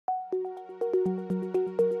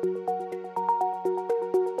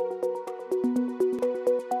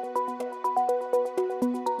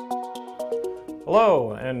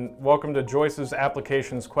Hello, and welcome to Joyce's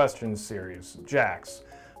Applications Questions series, JAX.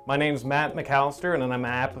 My name's Matt McAllister, and I'm an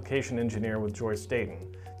application engineer with Joyce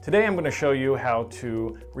Dayton. Today I'm going to show you how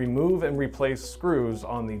to remove and replace screws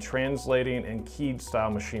on the translating and keyed style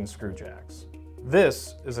machine screw jacks.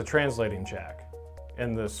 This is a translating jack,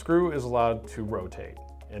 and the screw is allowed to rotate.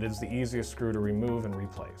 It is the easiest screw to remove and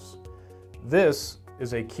replace. This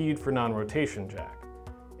is a keyed for non-rotation jack,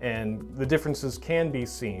 and the differences can be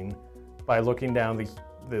seen by looking down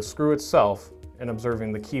the screw itself and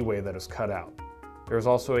observing the keyway that is cut out. There is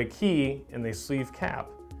also a key in the sleeve cap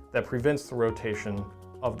that prevents the rotation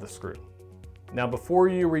of the screw. Now, before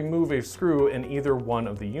you remove a screw in either one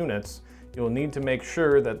of the units, you'll need to make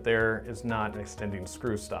sure that there is not an extending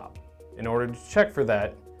screw stop. In order to check for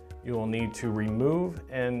that, you will need to remove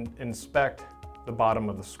and inspect the bottom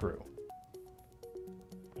of the screw.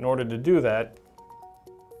 In order to do that,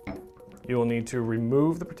 you will need to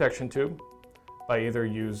remove the protection tube by either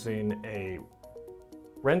using a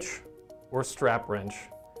wrench or strap wrench.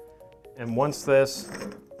 And once this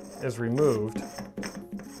is removed,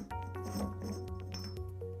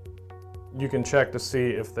 you can check to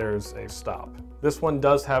see if there's a stop. This one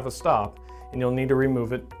does have a stop, and you'll need to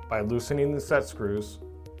remove it by loosening the set screws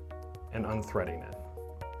and unthreading it.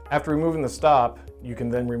 After removing the stop, you can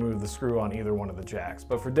then remove the screw on either one of the jacks.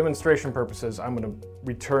 But for demonstration purposes, I'm going to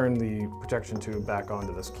return the protection tube back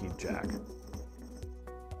onto this keyed jack.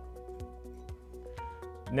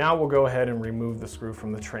 Now we'll go ahead and remove the screw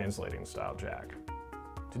from the translating style jack.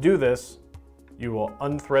 To do this, you will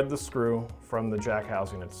unthread the screw from the jack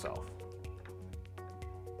housing itself.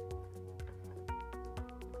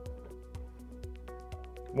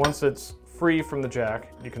 Once it's free from the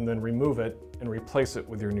jack, you can then remove it and replace it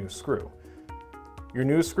with your new screw. Your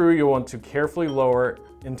new screw you'll want to carefully lower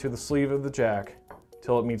into the sleeve of the jack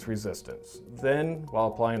till it meets resistance. Then, while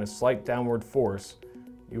applying a slight downward force,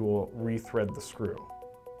 you will rethread the screw.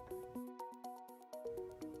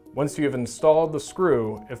 Once you have installed the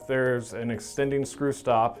screw, if there's an extending screw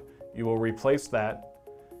stop, you will replace that,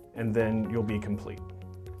 and then you'll be complete.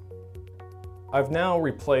 I've now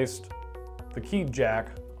replaced the keyed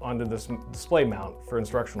jack onto this display mount for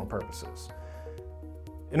instructional purposes.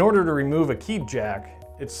 In order to remove a keyed jack,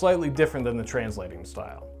 it's slightly different than the translating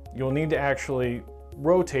style. You'll need to actually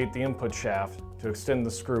rotate the input shaft to extend the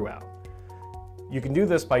screw out. You can do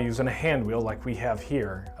this by using a hand wheel like we have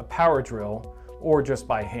here, a power drill, or just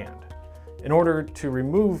by hand. In order to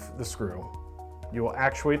remove the screw, you will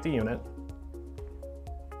actuate the unit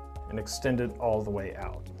and extend it all the way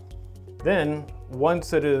out. Then,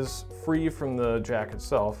 once it is free from the jack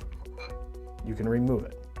itself, you can remove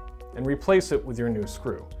it and replace it with your new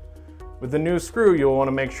screw. With the new screw, you'll want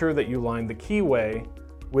to make sure that you line the keyway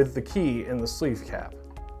with the key in the sleeve cap.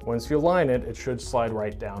 Once you line it, it should slide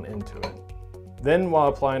right down into it. Then, while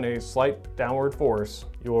applying a slight downward force,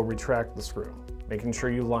 you will retract the screw, making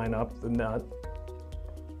sure you line up the nut.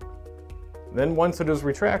 Then, once it is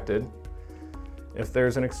retracted, if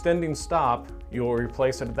there's an extending stop, you will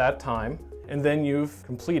replace it at that time, and then you've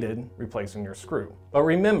completed replacing your screw. But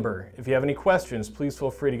remember, if you have any questions, please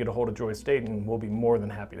feel free to get a hold of Joyce Dayton. We'll be more than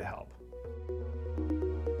happy to help.